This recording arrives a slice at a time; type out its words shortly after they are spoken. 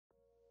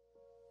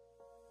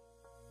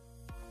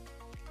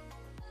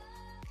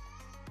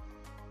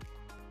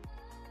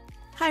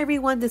Hi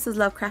everyone, this is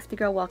Love Crafty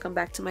Girl. Welcome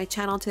back to my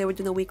channel. Today we're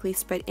doing a weekly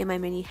spread in my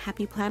mini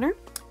happy planner.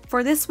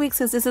 For this week,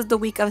 since this is the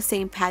week of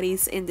St.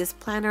 Patty's in this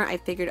planner, I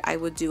figured I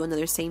would do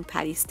another St.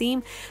 Patty's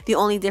theme. The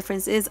only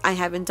difference is I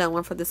haven't done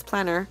one for this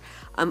planner.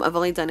 I've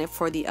only done it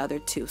for the other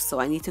two, so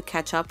I need to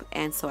catch up.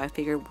 And so I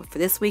figured for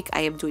this week I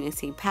am doing a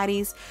St.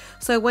 Patty's.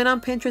 So I went on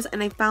Pinterest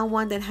and I found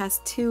one that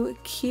has two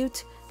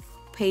cute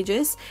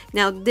pages.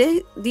 Now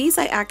these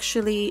I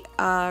actually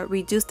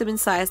reduced them in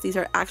size. These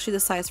are actually the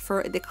size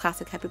for the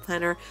classic happy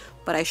planner,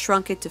 but I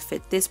shrunk it to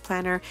fit this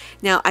planner.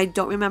 Now I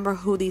don't remember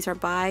who these are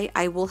by.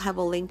 I will have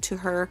a link to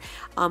her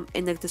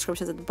in the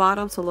descriptions at the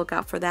bottom, so look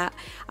out for that.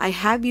 I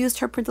have used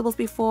her printables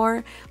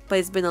before, but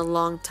it's been a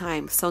long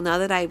time, so now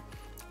that I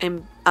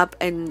am up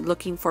and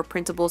looking for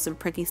printables and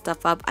printing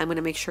stuff up, I'm going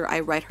to make sure I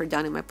write her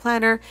down in my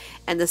planner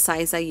and the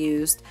size I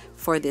used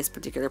for this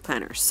particular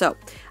planner. So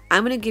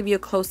I'm going to give you a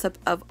close-up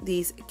of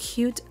these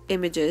cute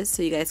images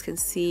so you guys can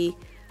see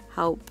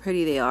how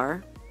pretty they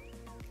are.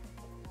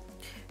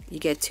 You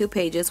get two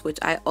pages, which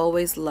I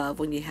always love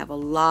when you have a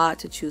lot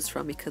to choose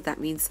from, because that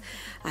means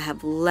I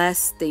have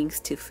less things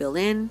to fill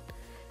in.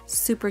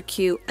 Super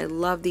cute. I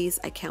love these.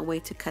 I can't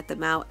wait to cut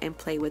them out and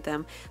play with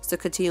them. So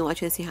continue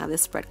watching and see how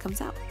this spread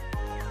comes out.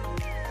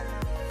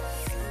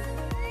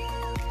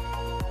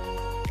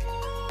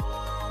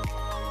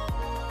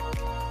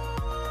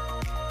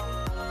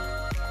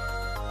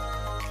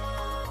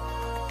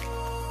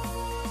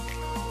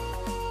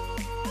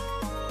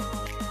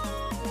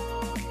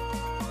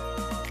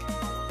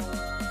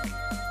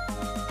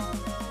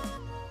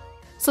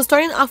 So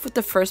starting off with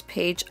the first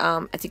page,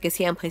 as you can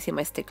see, I'm placing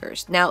my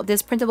stickers. Now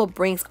this printable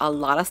brings a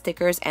lot of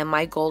stickers and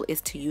my goal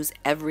is to use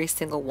every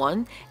single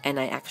one, and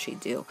I actually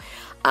do.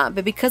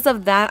 But because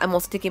of that, I'm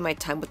also taking my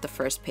time with the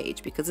first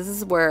page, because this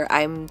is where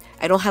I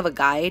don't have a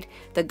guide.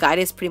 The guide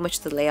is pretty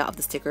much the layout of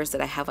the stickers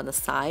that I have on the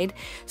side.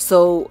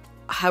 So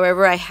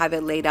however I have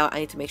it laid out,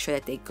 I need to make sure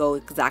that they go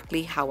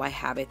exactly how I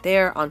have it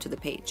there onto the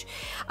page.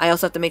 I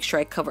also have to make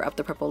sure I cover up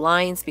the purple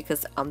lines,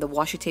 because the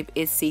washi tape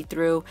is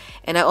see-through,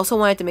 and I also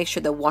wanted to make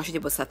sure the washi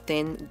tape was a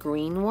thin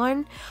green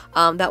one.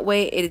 That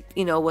way it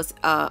was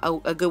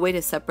a good way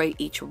to separate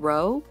each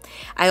row.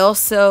 I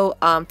also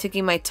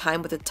taking my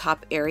time with the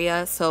top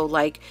area. So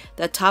like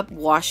the top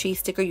washi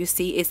sticker you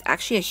see is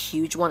actually a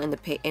huge one in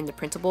the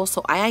printable,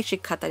 so I actually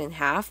cut that in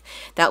half.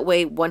 That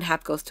way one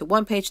half goes to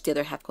one page, the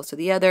other half goes to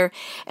the other,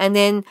 and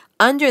then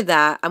under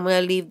that I'm going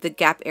to leave the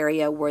gap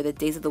area where the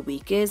days of the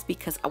week is,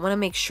 because I want to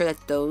make sure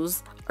that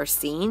those are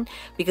seen,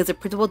 because the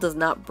printable does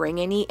not bring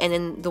any, and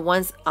then the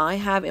ones I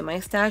have in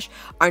my stash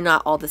are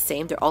not all the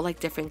same. They're all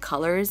like different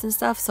colors and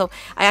stuff, so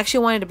I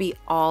actually wanted to be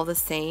all the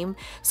same,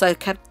 so I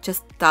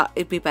just thought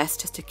it'd be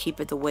best just to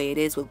keep it the way it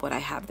is with what I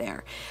have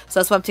there. So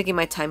that's why I'm taking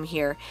my time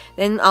here.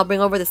 Then I'll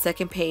bring over the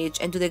second page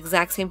and do the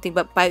exact same thing,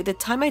 but by the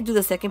time I do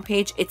the second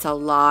page, it's a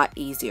lot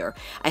easier.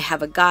 I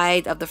have a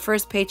guide of the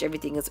first page,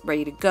 everything is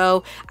ready to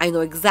go. I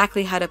know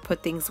exactly how to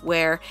put things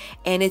where,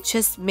 and it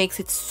just makes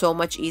it so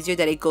much easier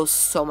that it goes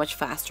so much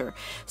faster.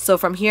 So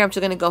from here, I'm just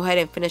going to go ahead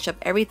and finish up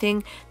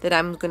everything that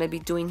I'm going to be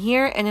doing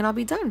here, and then I'll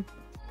be done.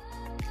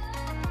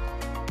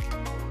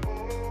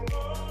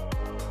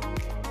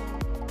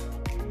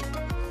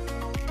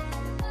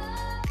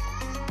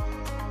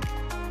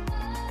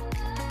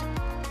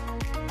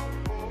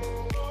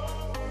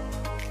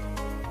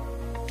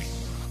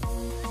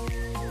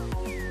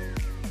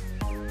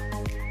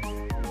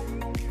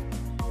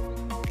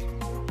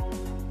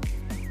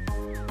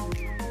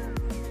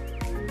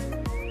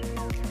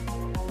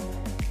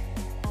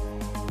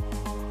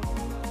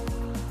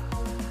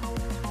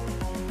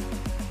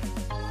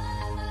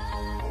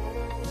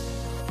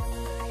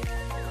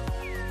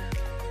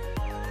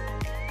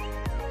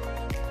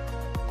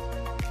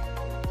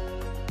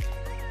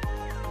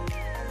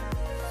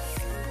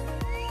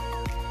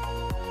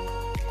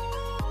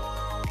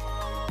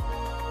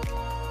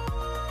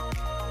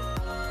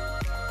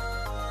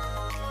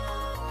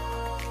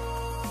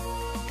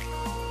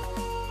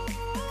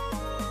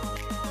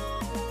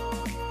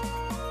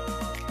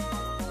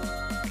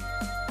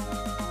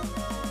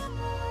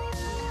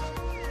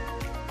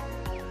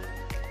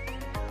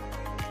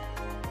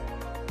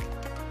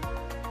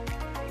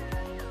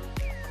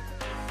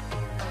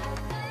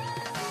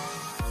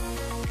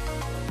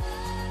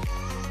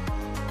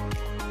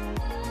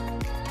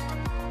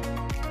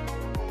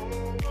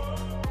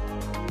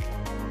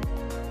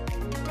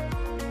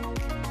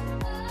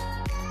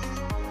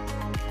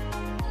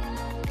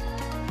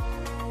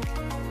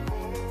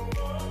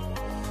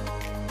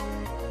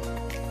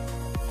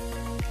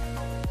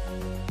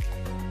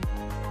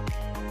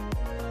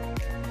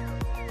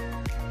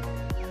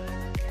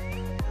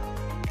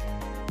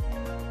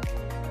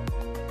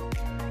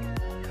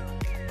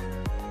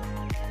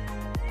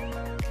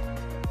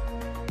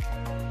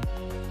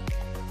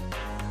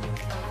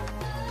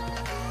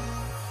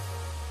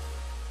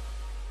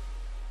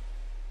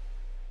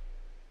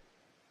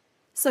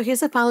 So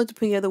here's the final look to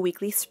put together the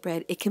weekly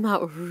spread. It came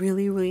out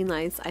really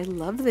nice. I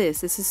love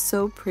this. This is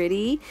so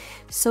pretty,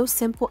 so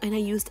simple, and I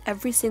used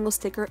every single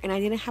sticker, and I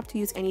didn't have to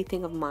use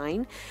anything of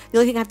mine. The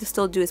only thing I have to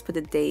still do is put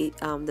the day,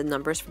 the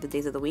numbers for the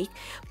days of the week.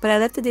 But I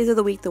left the days of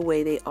the week the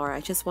way they are. I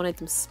just wanted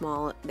them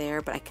small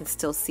there, but I can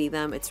still see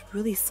them. It's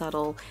really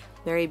subtle,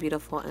 very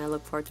beautiful, and I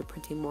look forward to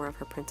printing more of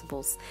her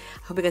printables.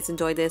 I hope you guys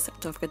enjoyed this.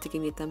 Don't forget to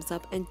give me a thumbs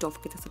up, and don't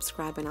forget to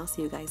subscribe, and I'll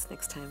see you guys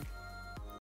next time.